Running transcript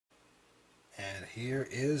here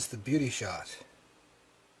is the beauty shot.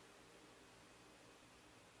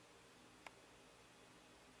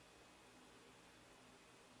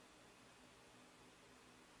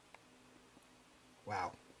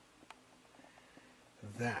 Wow.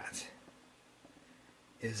 That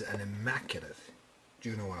is an immaculate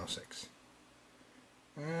Juno106.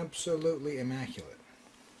 Absolutely immaculate.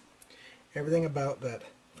 Everything about that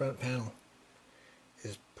front panel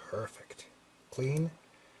is perfect. Clean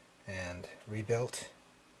and rebuilt,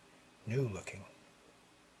 new looking.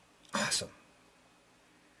 Awesome.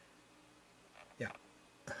 Yeah.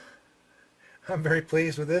 I'm very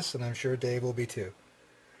pleased with this, and I'm sure Dave will be too.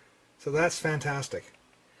 So that's fantastic.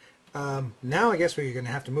 Now I guess we're going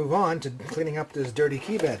to have to move on to cleaning up this dirty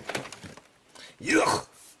keybed. Yuck!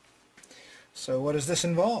 So what does this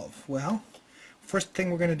involve? Well, first thing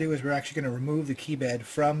we're going to do is we're actually going to remove the keybed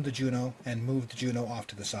from the Juno and move the Juno off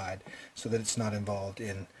to the side so that it's not involved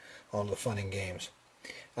in all the fun and games.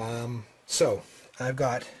 So I've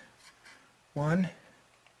got 1,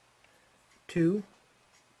 2,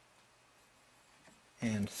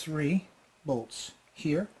 and 3 bolts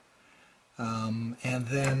here. And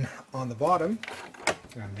then on the bottom,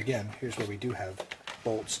 and again, here's where we do have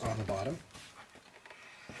bolts on the bottom.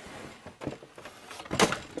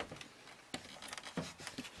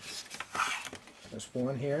 There's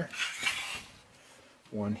one here,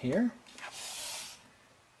 one here,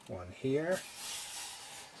 one here,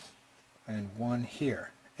 and one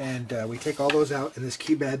here. And we take all those out, and this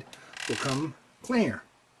keybed will come clear.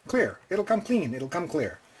 It'll come clean. It'll come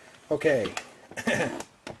clear. Okay.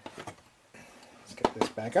 Get this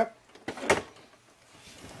back up.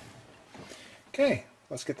 Okay,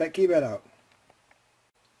 let's get that keybed out.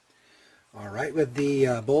 Alright, with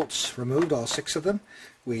the bolts removed, all 6 of them,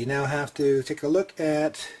 we now have to take a look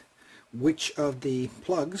at which of the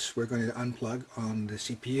plugs we're going to unplug on the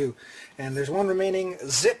CPU. And there's one remaining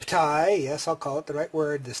zip tie. Yes, I'll call it the right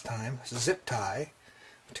word this time. Zip tie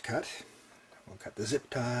to cut. We'll cut the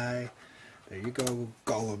zip tie. There you go,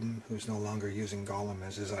 Gollum, who's no longer using Gollum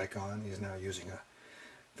as his icon. He's now using a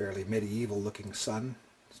fairly medieval looking sun.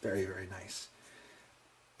 It's very, very nice.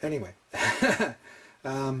 Anyway,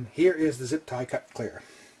 here is the zip tie cut clear.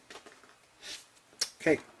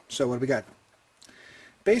 Okay, so what do we got?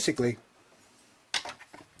 Basically,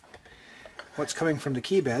 what's coming from the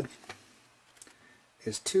keybed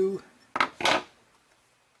is 2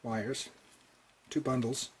 wires, 2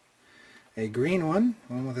 bundles. A green one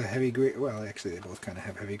with a heavy green, well actually they both kind of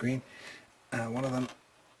have heavy green. One of them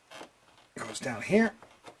goes down here,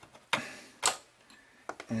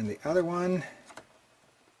 and the other one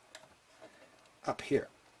up here.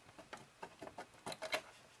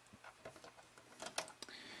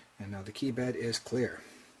 And now the keybed is clear.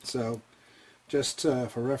 So just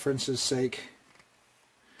for reference's sake,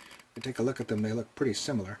 we take a look at them. They look pretty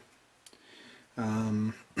similar.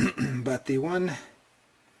 But the one,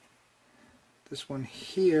 this one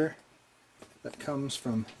here that comes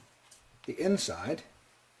from the inside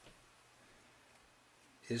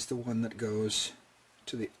is the one that goes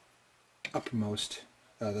to the uppermost,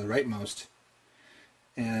 the rightmost.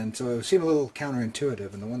 And so it would seem a little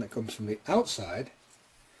counterintuitive, and the one that comes from the outside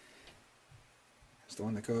is the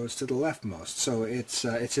one that goes to the leftmost. So it's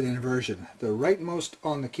an inversion. The rightmost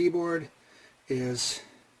on the keyboard is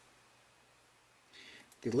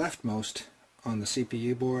the leftmost on the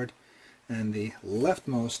CPU board, and the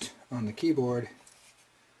leftmost on the keyboard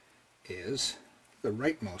is the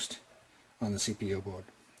rightmost on the CPU board.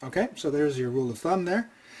 Okay, so there's your rule of thumb there,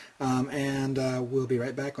 and we'll be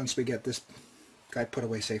right back once we get this guy put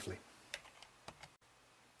away safely.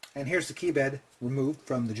 And here's the keybed removed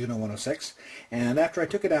from the Juno106, and after I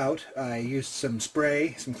took it out, I used some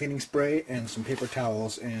spray, some cleaning spray, and some paper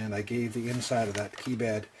towels, and I gave the inside of that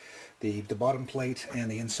keybed, the bottom plate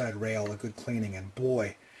and the inside rail, a good cleaning, and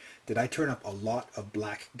boy, did I turn up a lot of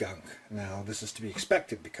black gunk. Now this is to be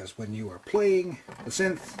expected, because when you are playing the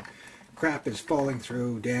synth, crap is falling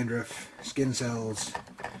through, dandruff, skin cells,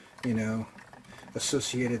 you know,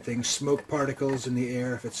 associated things, smoke particles in the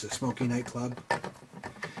air if it's a smoky nightclub,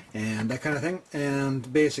 and that kind of thing.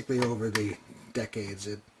 And basically over the decades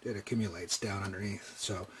it accumulates down underneath.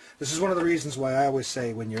 So this is one of the reasons why I always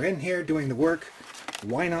say, when you're in here doing the work,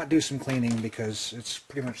 why not do some cleaning, because it's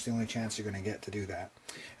pretty much the only chance you're going to get to do that.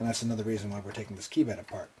 And that's another reason why we're taking this keybed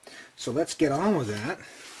apart. So let's get on with that.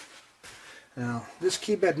 Now this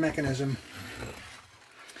keybed mechanism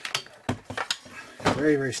is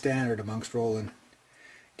very, very standard amongst Roland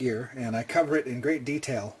gear, and I cover it in great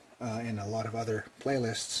detail in a lot of other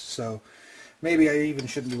playlists, so maybe I even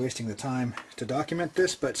shouldn't be wasting the time to document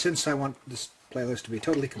this, but since I want this playlist to be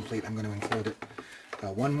totally complete, I'm going to include it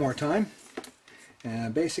one more time.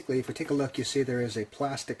 And basically, if we take a look, you see there is a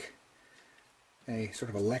plastic, a sort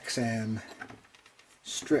of a Lexan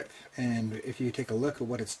strip, and if you take a look at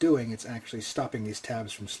what it's doing, it's actually stopping these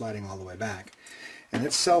tabs from sliding all the way back. And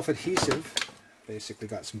it's self-adhesive, basically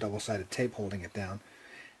got some double-sided tape holding it down,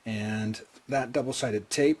 and that double-sided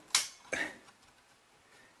tape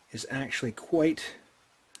is actually quite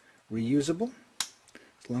reusable,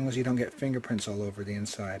 as long as you don't get fingerprints all over the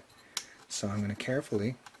inside. So I'm going to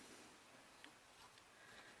carefully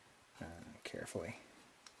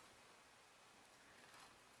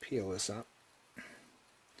peel this up.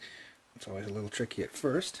 It's always a little tricky at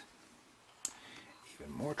first,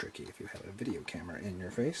 even more tricky if you have a video camera in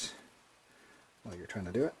your face while you're trying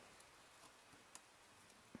to do it.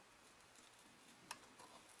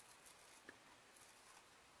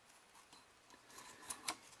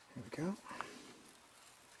 Here we go.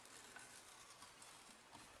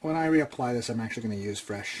 When I reapply this, I'm actually going to use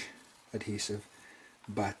fresh adhesive,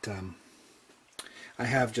 but I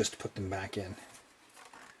have just put them back in.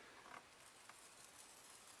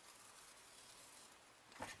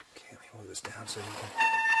 Okay, let me move this down so you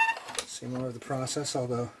can see more of the process,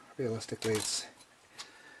 although realistically it's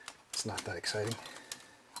not that exciting.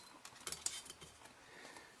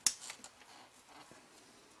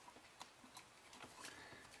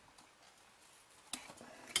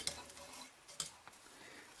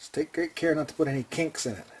 Just take great care not to put any kinks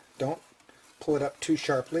in it. Don't pull it up too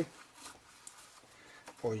sharply,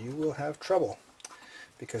 or you will have trouble,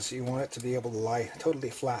 because you want it to be able to lie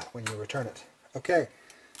totally flat when you return it. Okay,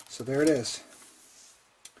 so there it is,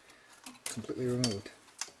 completely removed.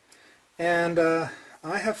 And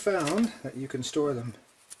I have found that you can store them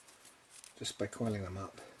just by coiling them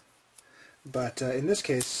up. But in this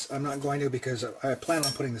case, I'm not going to, because I plan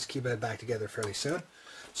on putting this keybed back together fairly soon.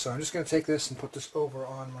 So I'm just going to take this and put this over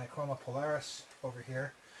on my Chroma Polaris over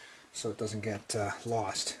here so it doesn't get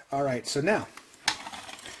lost. Alright, so now,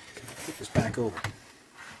 put this back over.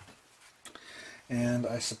 And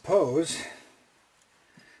I suppose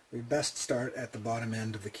we best start at the bottom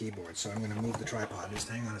end of the keyboard. So I'm going to move the tripod. Just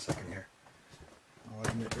hang on a second here. I'll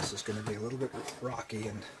admit this is going to be a little bit rocky,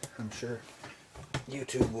 and I'm sure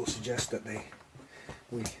YouTube will suggest that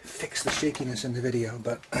we fix the shakiness in the video,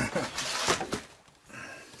 but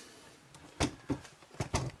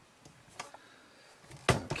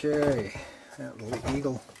okay, that little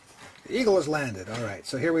eagle. The eagle has landed. Alright,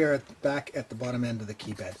 so here we are back at the bottom end of the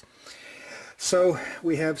keybed. So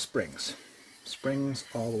we have springs. Springs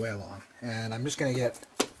all the way along. And I'm just going to get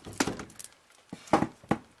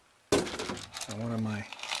one of my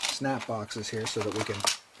snap boxes here so that we can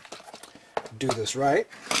do this right.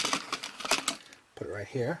 Put it right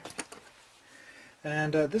here.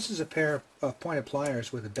 And this is a pair of pointed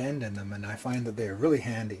pliers with a bend in them, and I find that they're really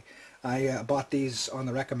handy. I bought these on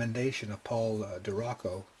the recommendation of Paul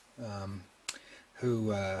DiRocco,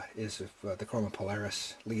 who is the Chroma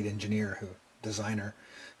Polaris lead engineer, designer,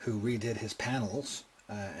 who redid his panels.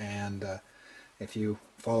 And if you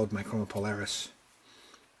followed my Chroma Polaris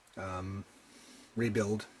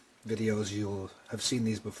rebuild videos, you'll have seen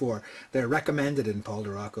these before. They're recommended in Paul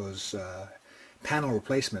DiRocco's panel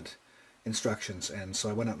replacement instructions, and so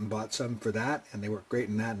I went out and bought some for that, and they work great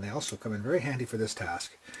in that, and they also come in very handy for this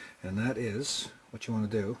task. And that is, what you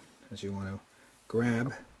want to do is you want to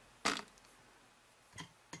grab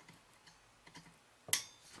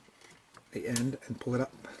the end and pull it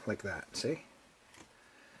up like that, see?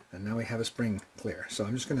 And now we have a spring clear. So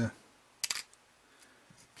I'm just gonna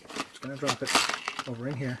drop it over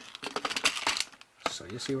in here so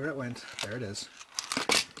you see where it went. There it is.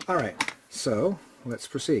 Alright, so let's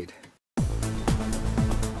proceed.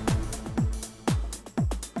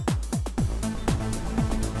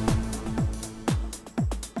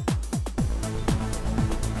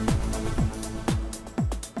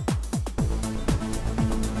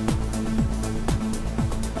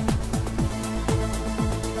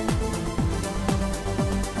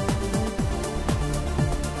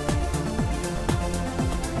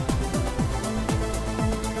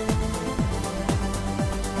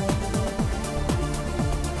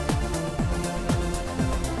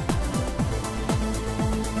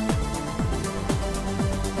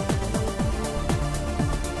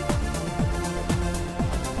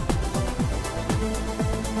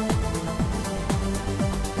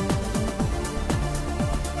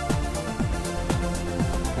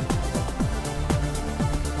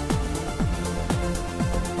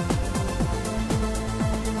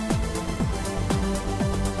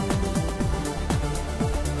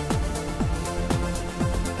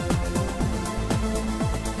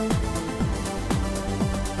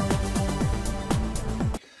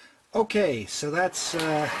 Okay, so that's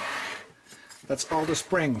That's all the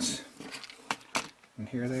springs. And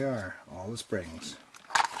here they are, all the springs.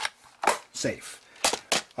 Safe.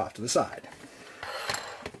 Off to the side.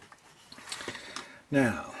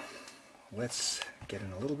 Now, let's get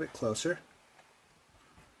in a little bit closer.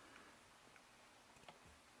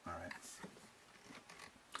 Alright.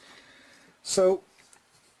 So,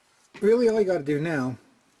 really all you got to do now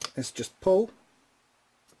is just pull,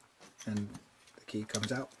 and the key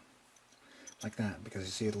comes out like that, because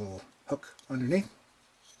you see a little hook underneath.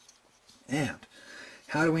 And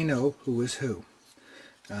how do we know who is who?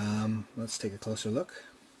 Let's take a closer look.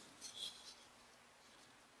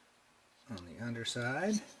 On the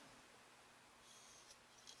underside.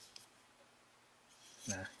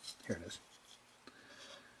 Nah, here it is.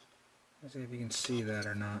 Let's see if you can see that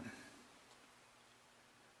or not.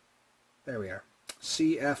 There we are.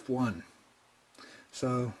 CF1.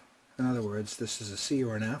 So, in other words, this is a C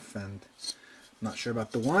or an F, and I'm not sure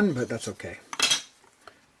about the 1, but that's okay.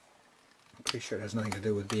 I'm pretty sure it has nothing to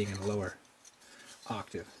do with being in a lower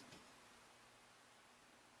octave.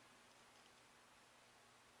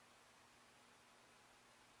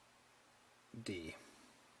 D.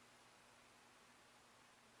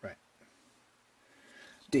 Right.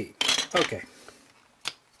 D. Okay.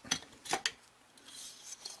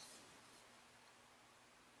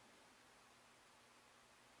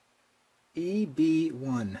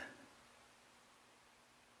 EB1.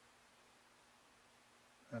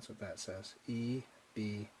 That's what that says.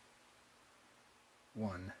 EB1.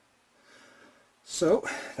 So,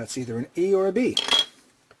 that's either an E or a B.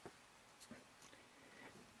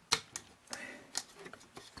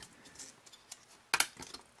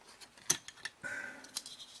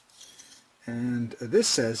 And this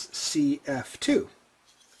says CF2.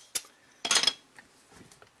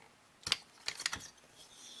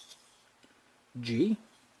 G.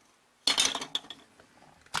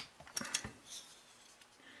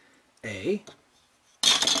 A.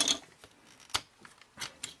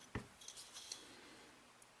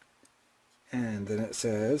 And then it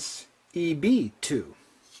says EB2.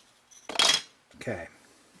 Okay.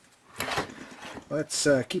 Let's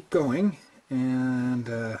keep going, and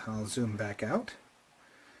I'll zoom back out.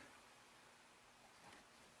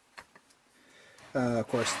 Of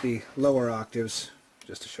course, the lower octaves,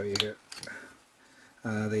 just to show you here,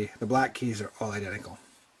 the black keys are all identical.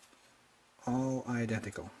 All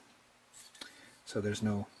identical. So there's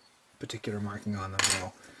no particular marking on them at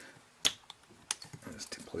all. Let's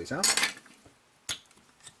pull these out.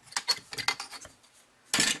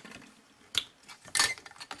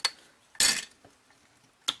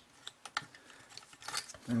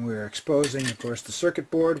 And we're exposing, of course, the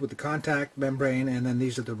circuit board with the contact membrane, and then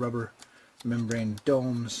these are the rubber membrane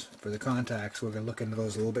domes for the contacts. We're going to look into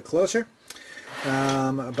those a little bit closer.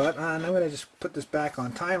 But I'm going to just put this back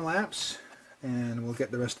on time lapse, and we'll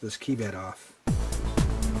get the rest of this key bed off.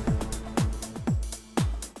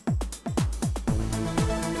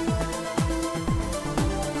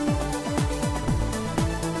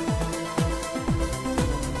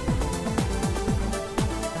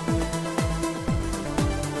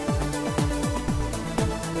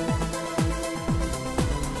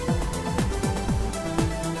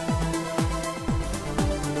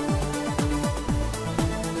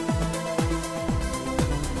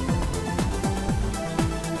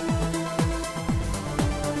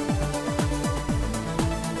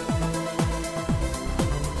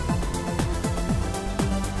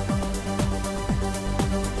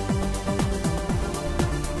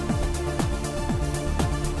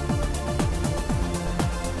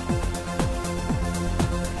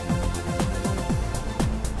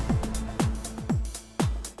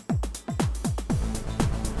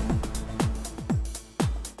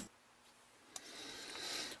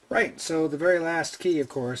 Right, so the very last key, of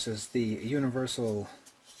course, is the universal,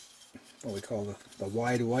 what we call the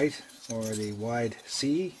wide white, or the wide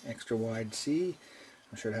C, extra wide C.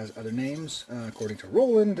 I'm sure it has other names. According to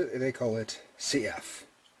Roland, they call it CF,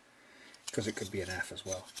 because it could be an F as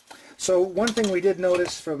well. So one thing we did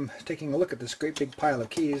notice from taking a look at this great big pile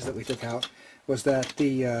of keys that we took out was that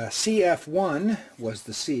the CF1 was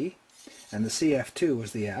the C, and the CF2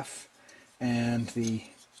 was the F, and the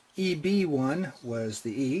EB1 was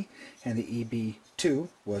the E, and the EB2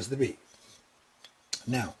 was the B.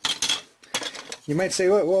 Now, you might say,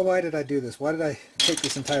 well, why did I do this? Why did I take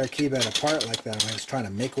this entire key bed apart like that? Am I just trying to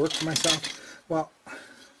make work for myself? Well, I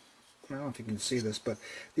don't know if you can see this, but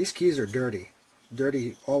these keys are dirty.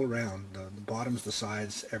 Dirty all around, the bottoms, the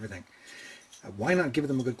sides, everything. Why not give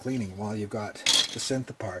them a good cleaning while you've got the synth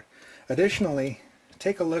apart? Additionally,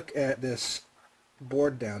 take a look at this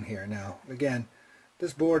board down here. Now, again,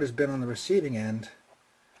 this board has been on the receiving end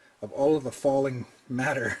of all of the falling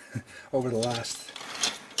matter over the last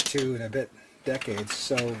 2 and a bit decades.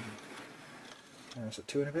 So, is it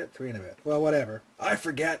 2 and a bit? 3 and a bit? Well, whatever. I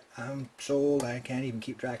forget. I'm so old I can't even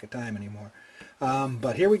keep track of time anymore.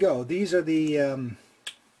 But here we go. These are the...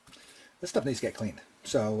 this stuff needs to get cleaned.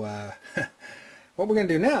 So, what we're going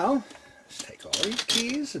to do now is take all these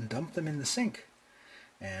keys and dump them in the sink.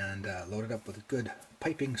 And load it up with good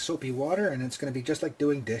piping soapy water, and it's going to be just like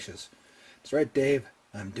doing dishes. That's right, Dave.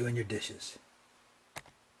 I'm doing your dishes.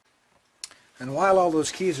 And while all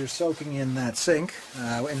those keys are soaking in that sink,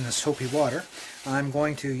 in the soapy water, I'm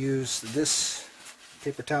going to use this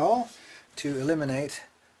paper towel to eliminate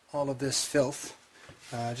all of this filth,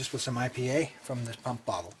 just with some IPA from this pump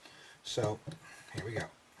bottle. So, here we go.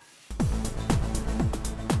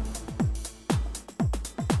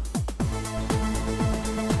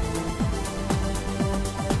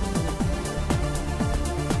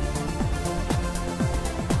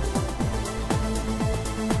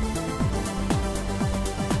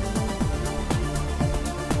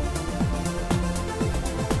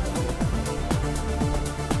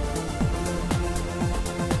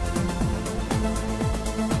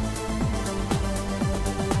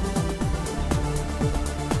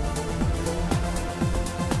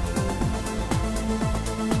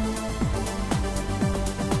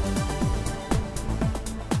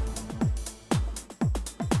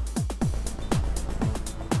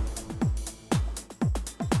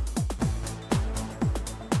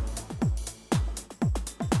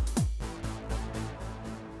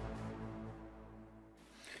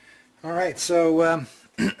 Alright, so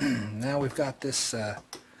now we've got this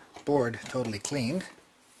board totally cleaned.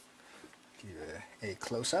 Give you a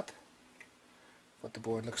close-up of what the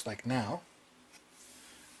board looks like now.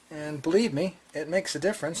 And believe me, it makes a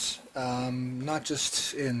difference, not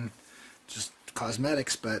just in just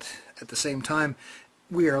cosmetics, but at the same time,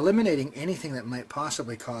 we are eliminating anything that might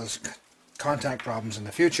possibly cause contact problems in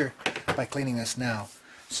the future by cleaning this now.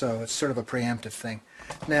 So it's sort of a preemptive thing.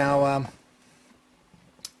 Now,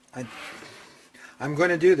 I'm going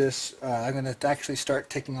to do this. I'm going to actually start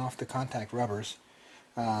taking off the contact rubbers,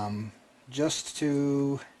 just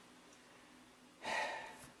to...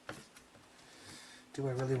 Do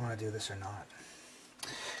I really want to do this or not?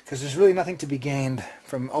 Because there's really nothing to be gained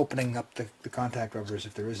from opening up the contact rubbers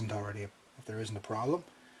if there isn't a problem.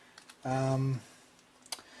 Do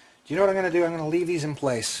you know what I'm going to do? I'm going to leave these in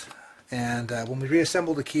place, and when we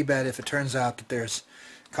reassemble the key bed, if it turns out that there's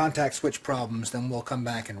contact switch problems, then we'll come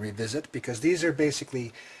back and revisit, because these are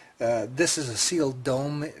basically, this is a sealed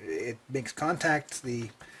dome. It makes contact. The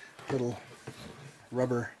little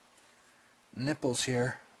rubber nipples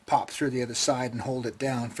here pop through the other side and hold it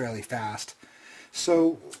down fairly fast.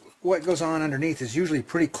 So what goes on underneath is usually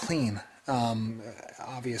pretty clean.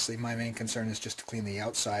 Obviously my main concern is just to clean the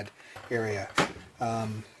outside area.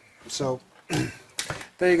 So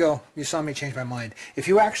there you go. You saw me change my mind. If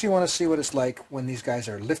you actually want to see what it's like when these guys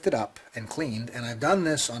are lifted up and cleaned, and I've done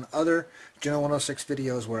this on other Juno106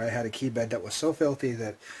 videos where I had a key bed that was so filthy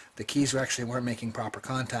that the keys actually weren't making proper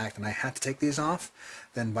contact and I had to take these off,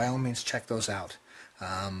 then by all means check those out.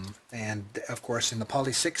 And of course in the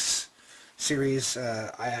Poly 6 series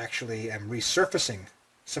I actually am resurfacing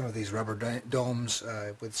some of these rubber domes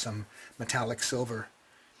with some metallic silver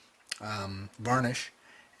varnish,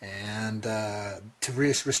 and to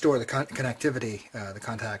restore the connectivity, the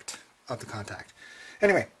contact of the contact.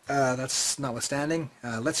 Anyway, that's notwithstanding,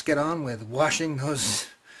 let's get on with washing those.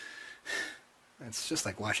 It's just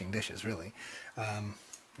like washing dishes, really.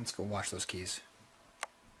 Let's go wash those keys.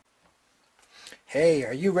 Hey,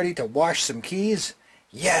 are you ready to wash some keys?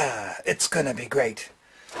 Yeah, it's gonna be great.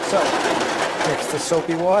 So, here's the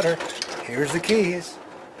soapy water, here's the keys,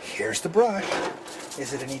 here's the brush.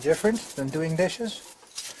 Is it any different than doing dishes?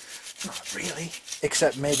 Not really,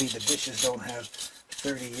 except maybe the dishes don't have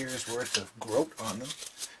 30 years worth of grout on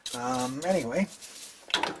them. Anyway,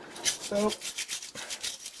 so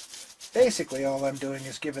basically all I'm doing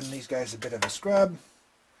is giving these guys a bit of a scrub,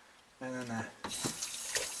 and then a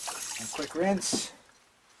quick rinse,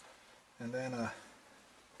 and then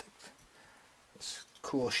this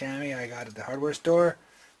cool chamois I got at the hardware store.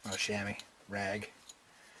 Oh, chamois, rag.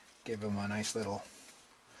 Give them a nice little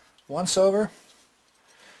once over.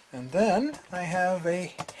 And then I have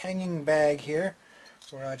a hanging bag here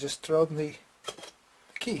where I just throw the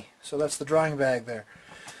key. So that's the drying bag there.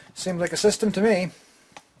 Seems like a system to me.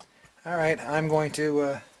 Alright, I'm going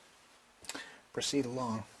to proceed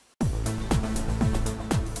along.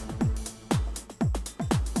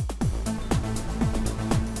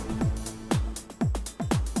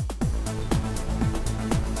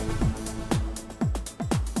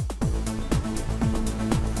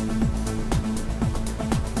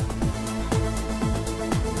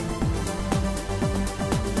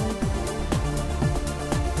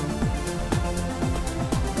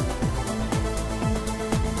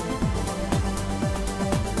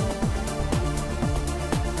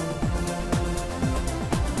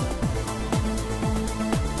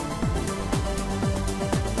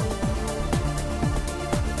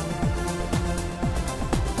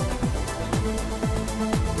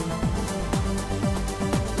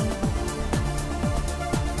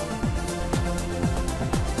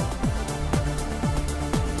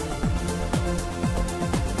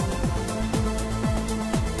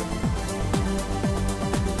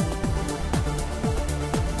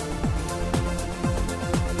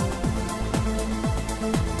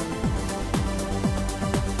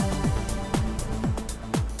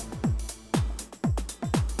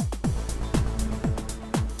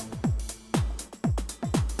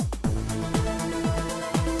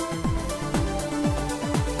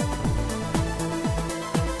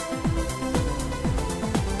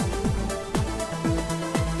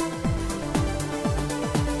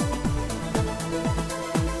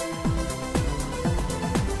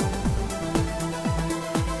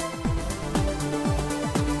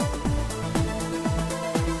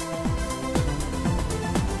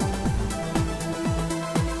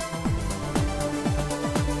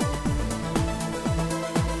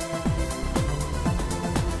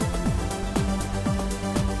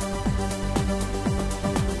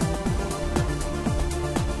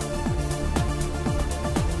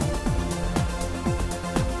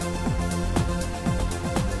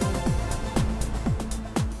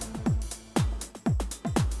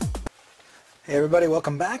 Hey everybody,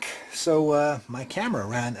 welcome back. So my camera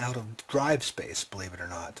ran out of drive space, believe it or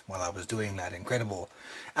not, while I was doing that incredible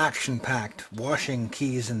action-packed washing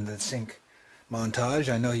keys in the sink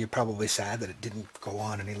montage. I know you're probably sad that it didn't go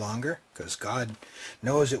on any longer, because God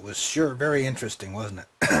knows it was sure very interesting, wasn't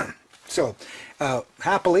it? So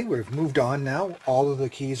happily we've moved on now. All of the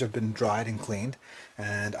keys have been dried and cleaned,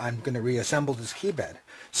 and I'm going to reassemble this key bed.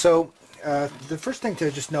 So the first thing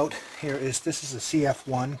to just note here is this is a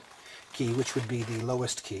CF1 key, which would be the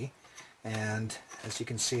lowest key, and as you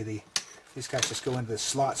can see, these guys just go into the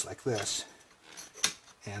slots like this,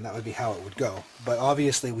 and that would be how it would go. But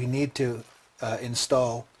obviously we need to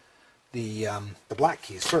install the black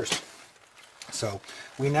keys first. So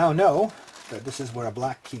we now know that this is where a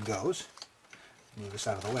black key goes. Move this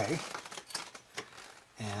out of the way,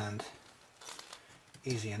 and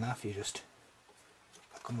easy enough, you just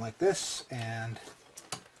hook them like this, and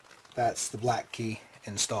that's the black key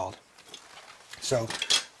installed. So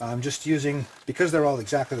I'm just using, because they're all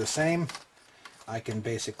exactly the same, I can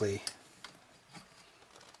basically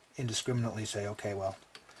indiscriminately say, okay, well,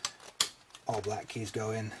 all black keys go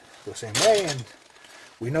in the same way, and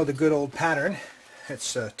we know the good old pattern.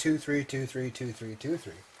 It's 2 3 2 3 2 3 2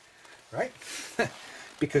 3, right?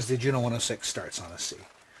 Because the Juno106 starts on a C.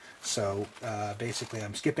 So basically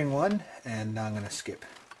I'm skipping one, and now I'm going to skip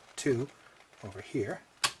 2 over here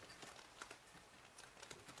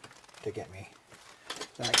to get me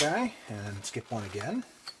that guy, and skip 1 again.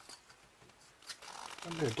 A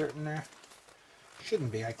bit of dirt in there.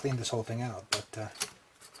 Shouldn't be. I cleaned this whole thing out, but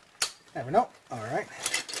never know. Alright.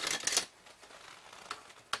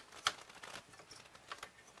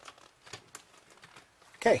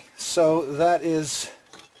 Okay, so that is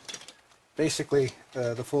basically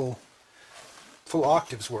the full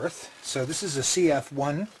octave's worth. So this is a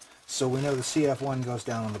CF1, so we know the CF1 goes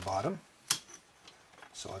down on the bottom.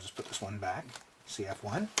 So I'll just put this one back,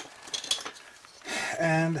 CF1.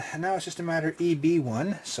 And now it's just a matter of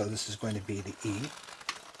EB1, so this is going to be the E,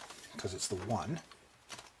 because it's the 1.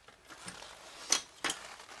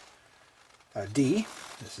 D,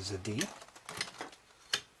 this is a D.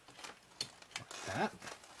 Like that.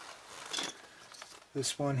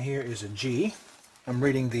 This one here is a G. I'm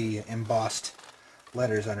reading the embossed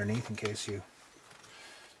letters underneath in case you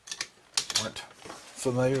weren't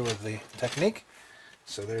familiar with the technique.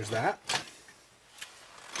 So there's that.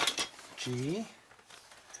 G.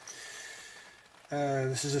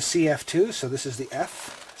 This is a CF2, so this is the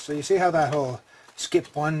F. So you see how that whole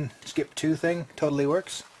skip 1, skip 2 thing totally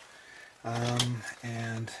works?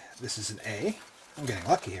 And this is an A. I'm getting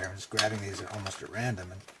lucky here. I'm just grabbing these almost at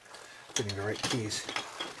random and getting the right keys.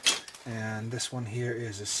 And this one here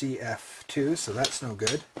is a CF2, so that's no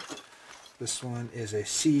good. This one is a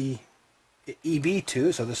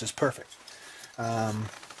EB2, so this is perfect. And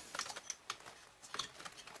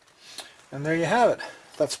there you have it.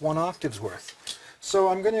 That's 1 octave's worth. So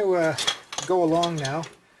I'm going to go along now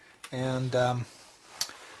and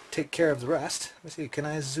take care of the rest. Let's see, can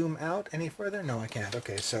I zoom out any further? No, I can't.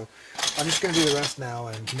 Okay, so I'm just going to do the rest now,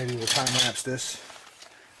 and maybe we'll time lapse this.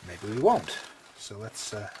 Maybe we won't. So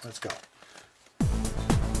let's go.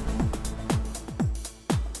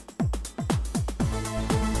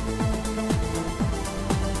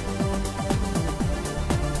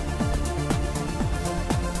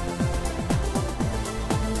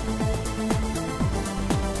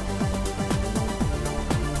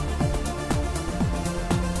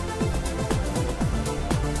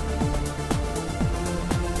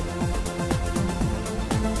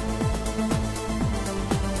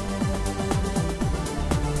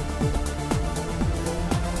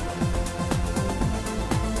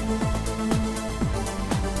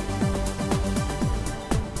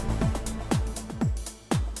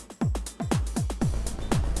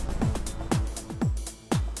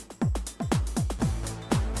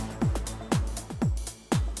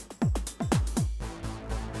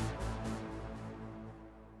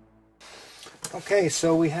 Okay,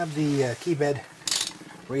 so we have the key bed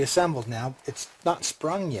reassembled now. It's not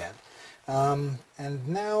sprung yet. And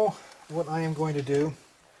now what I am going to do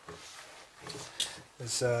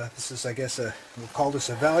is, this is, I guess, we'll call this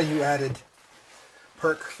a value-added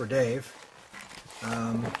perk for Dave.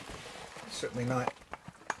 Certainly not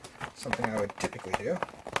something I would typically do.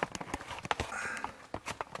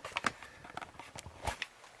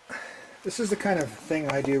 This is the kind of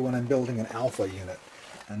thing I do when I'm building an alpha unit.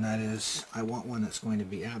 And that is, I want one that's going to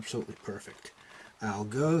be absolutely perfect. I'll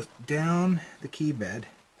go down the key bed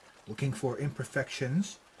looking for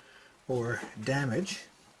imperfections or damage,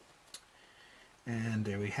 and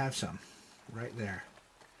there we have some right there.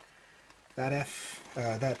 That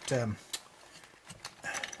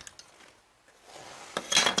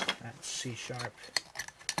C sharp,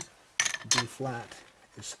 D flat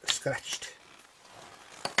is scratched.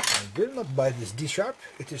 I will not buy this D sharp,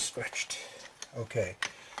 it is scratched. Okay,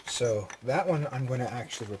 so that one I'm going to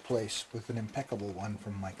actually replace with an impeccable one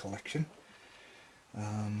from my collection.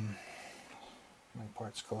 My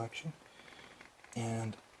parts collection.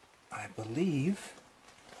 And I believe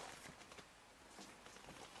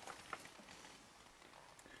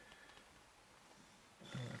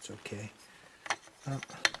that's okay.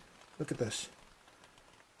 Look at this.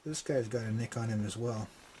 This guy's got a nick on him as well.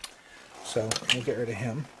 So we'll get rid of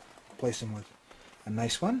him. Replace him with a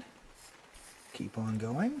nice one. Keep on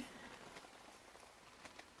going.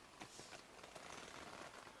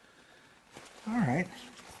 Alright.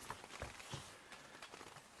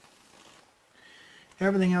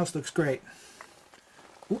 Everything else looks great.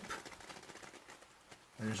 Oop.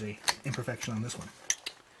 There's a imperfection on this one.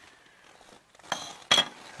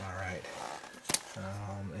 Alright.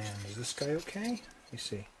 And is this guy okay? Let me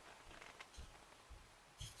see.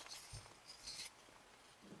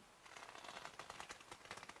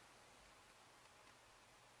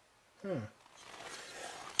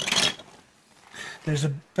 There's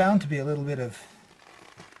bound to be a little bit of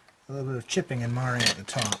chipping and marring at the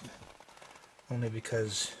top, only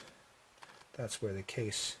because that's where the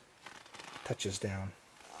case touches down.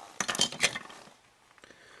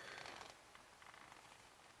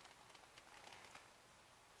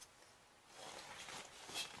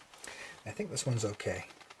 I think this one's okay.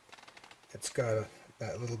 It's got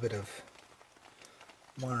that little bit of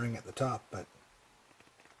marring at the top, but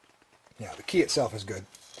yeah, the key itself is good.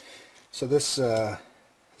 So this is a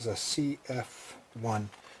CF1,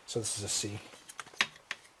 so this is a C.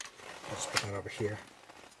 I'll just put that over here.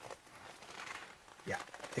 Yeah,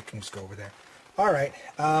 it can just go over there. Alright,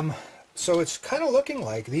 so it's kind of looking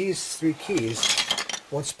like these three keys,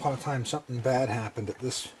 once upon a time something bad happened at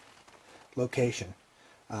this location,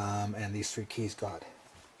 and these three keys got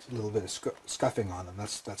a little bit of scuffing on them.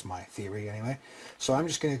 That's my theory anyway. So I'm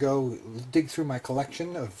just going to go dig through my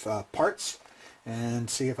collection of parts and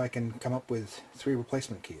see if I can come up with 3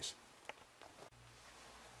 replacement keys.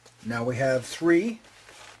 Now we have 3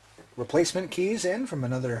 replacement keys in from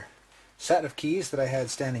another set of keys that I had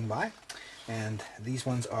standing by, and these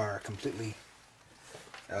ones are completely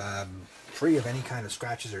free of any kind of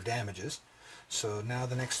scratches or damages. So now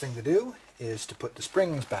the next thing to do is to put the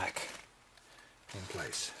springs back in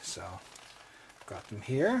place. So got them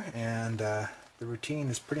here, and the routine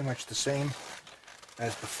is pretty much the same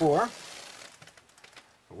as before.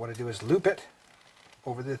 But what I do is loop it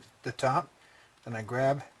over the top, then I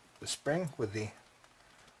grab the spring with the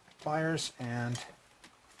pliers and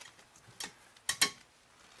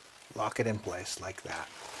lock it in place like that.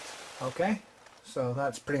 Okay, so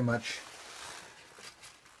that's pretty much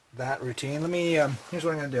that routine. Let me, here's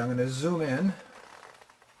what I'm going to do. I'm going to zoom in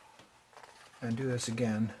and do this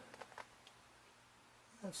again.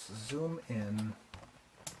 Let's zoom in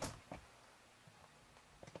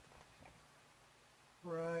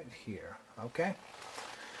right here. Okay,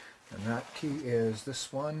 and that key is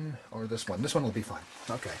this one or this one. This one will be fine.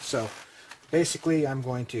 Okay, so basically I'm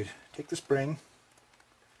going to take the spring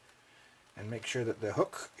and make sure that the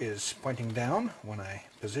hook is pointing down when I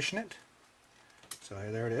position it. So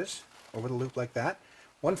there it is, over the loop like that.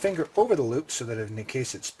 One finger over the loop so that in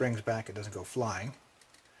case it springs back it doesn't go flying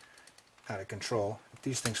out of control. If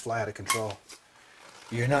these things fly out of control,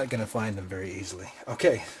 you're not going to find them very easily.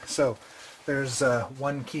 Okay, so there's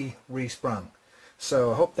one key resprung.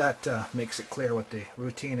 So I hope that makes it clear what the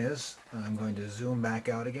routine is. I'm going to zoom back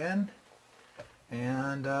out again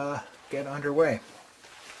and get underway.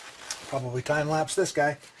 Probably time lapse this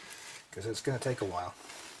guy because it's going to take a while.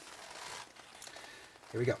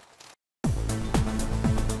 Here we go.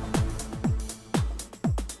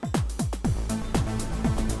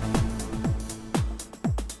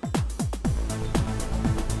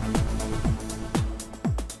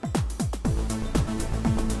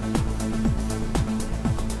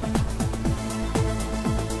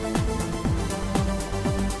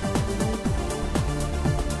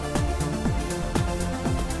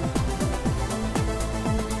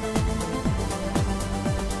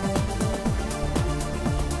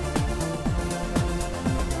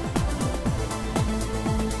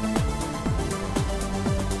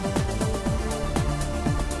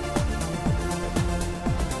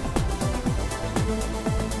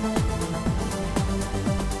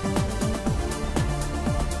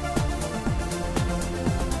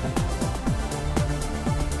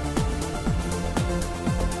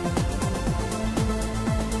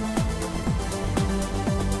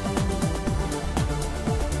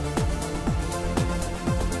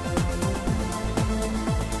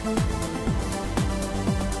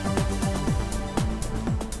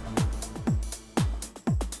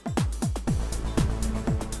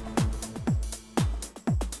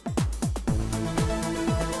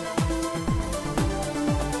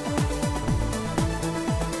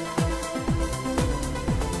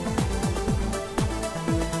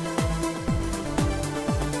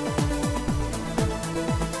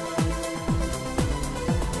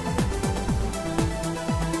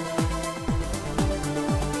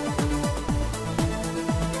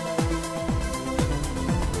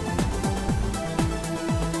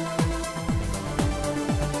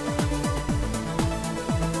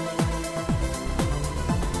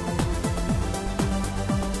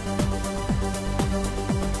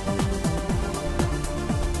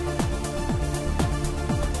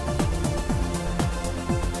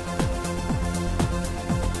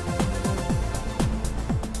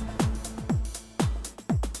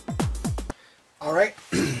 Alright,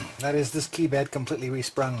 that is this key bed completely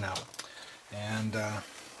resprung now. And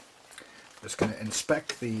just going to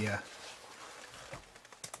inspect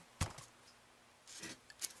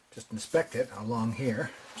inspect it along here,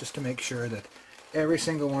 just to make sure that every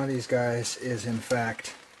single one of these guys is in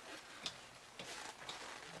fact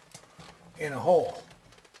in a hole.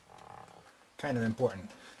 Kind of important.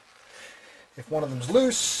 If one of them's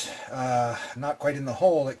loose, not quite in the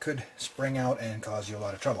hole, it could spring out and cause you a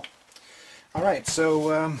lot of trouble. Alright, so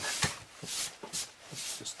let's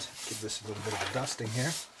just give this a little bit of a dusting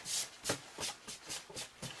here.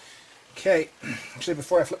 Okay, actually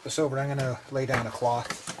before I flip this over, I'm going to lay down a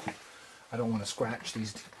cloth. I don't want to scratch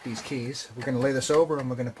these keys. We're going to lay this over and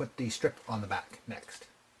we're going to put the strip on the back next.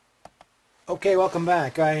 Okay, welcome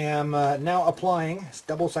back. I am now applying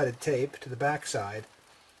double-sided tape to the back side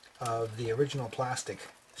of the original plastic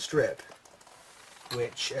strip,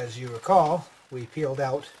 which, as you recall, we peeled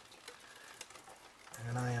out,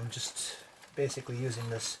 and I am just basically using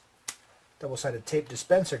this double-sided tape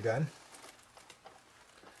dispenser gun.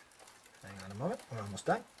 Hang on a moment, we're almost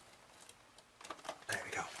done. There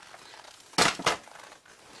we go.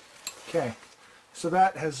 Okay, so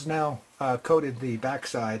that has now coated the back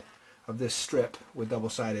side of this strip with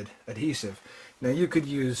double-sided adhesive. Now you could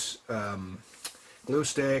use glue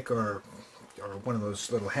stick or one of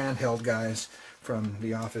those little handheld guys from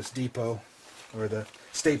the Office Depot or the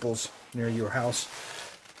Staples near your house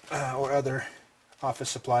or other office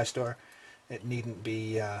supply store. It needn't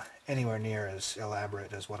be anywhere near as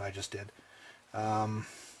elaborate as what I just did.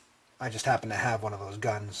 I just happen to have one of those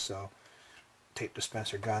guns, so tape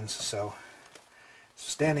dispenser guns, so it's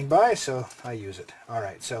standing by, so I use it.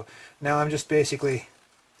 Alright, so now I'm just basically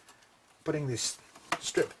putting this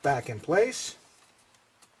strip back in place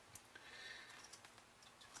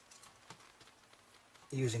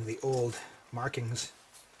using the old markings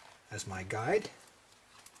as my guide,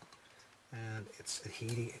 and it's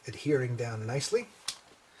adhering down nicely.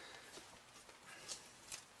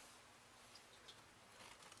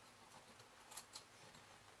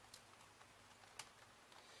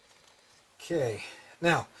 Okay,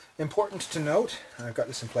 now important to note, I've got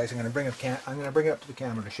this in place. I'm going to bring it up to the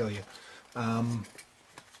camera to show you.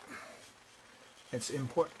 It's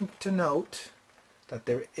important to note that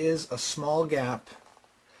there is a small gap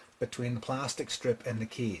between the plastic strip and the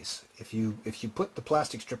keys. If you put the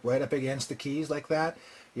plastic strip right up against the keys like that,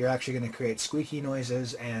 you're actually going to create squeaky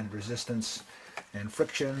noises and resistance and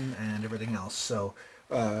friction and everything else. So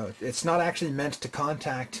it's not actually meant to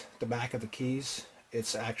contact the back of the keys.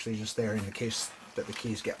 It's actually just there in the case that the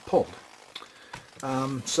keys get pulled.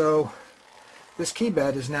 So this key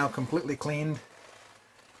bed is now completely cleaned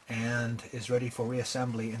and is ready for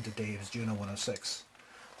reassembly into Dave's Juno106.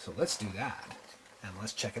 So let's do that and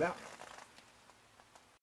let's check it out.